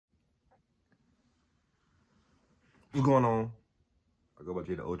What's going on? I go by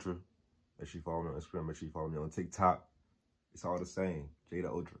Jada Ultra. Make sure you follow me on Instagram. Make sure you follow me on TikTok. It's all the same. Jada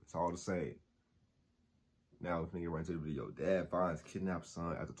Ultra. It's all the same. Now we're gonna get right into the video. Dad finds kidnapped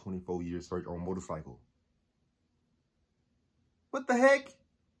son after 24 years search on motorcycle. What the heck?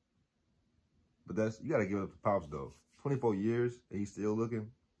 But you gotta give it up to Pops though. 24 years and he's still looking.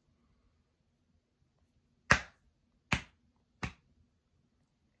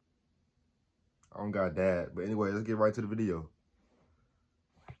 I don't got dad. But anyway, let's get right to the video.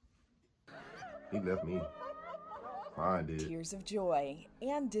 He left me. Mine did. Tears of joy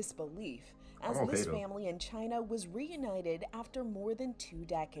and disbelief as this family in China was reunited after more than 2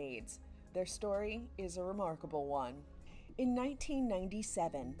 decades. Their story is a remarkable one. In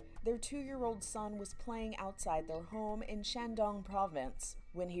 1997, their 2-year-old son was playing outside their home in Shandong province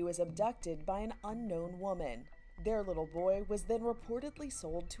when he was abducted by an unknown woman. Their little boy was then reportedly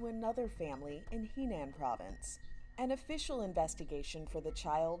sold to another family in Henan province. An official investigation for the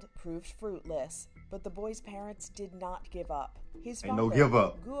child proved fruitless, but the boy's parents did not give up. His father,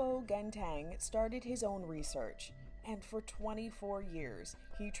 Guo Gantang, started his own research, and for 24 years,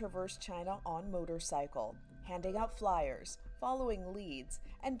 he traversed China on motorcycle, handing out flyers, following leads,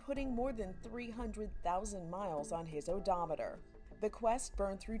 and putting more than 300,000 miles on his odometer. The quest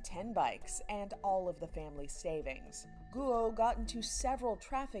burned through 10 bikes and all of the family's savings. Guo got into several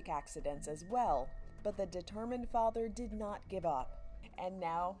traffic accidents as well, but the determined father did not give up. And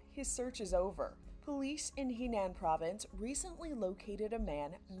now, his search is over. Police in Henan province recently located a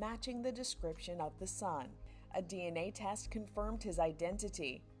man matching the description of the son. A DNA test confirmed his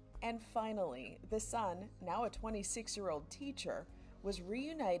identity. And finally, the son, now a 26-year-old teacher, was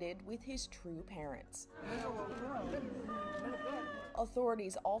reunited with his true parents.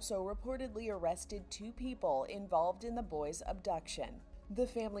 Authorities also reportedly arrested 2 people involved in the boy's abduction. The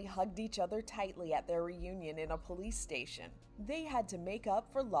family hugged each other tightly at their reunion in a police station. They had to make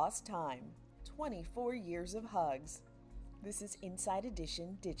up for lost time. 24 years of hugs. This is Inside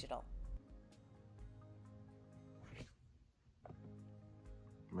Edition Digital.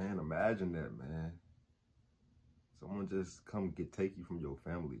 Man, imagine that, man. Someone just take you from your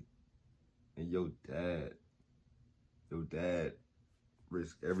family. And your dad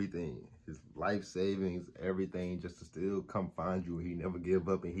risked everything, his life savings, everything, just to still come find you. He never give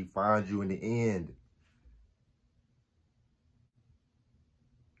up, and he finds you in the end.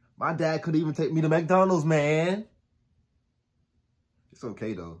 My dad could even take me to McDonald's, man. It's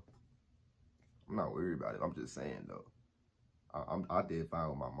okay, though. I'm not worried about it. I'm just saying, though. I did fine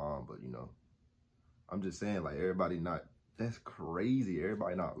with my mom, but, you know, I'm just saying, like, that's crazy.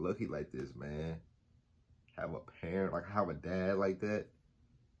 Everybody not lucky like this, man. Have a parent, have a dad like that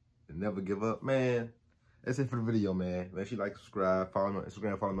and never give up, man. That's it for the video, man. Make sure you like, subscribe, follow me on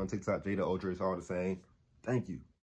Instagram, follow me on TikTok, Jada Ultra. It's all the same. Thank you.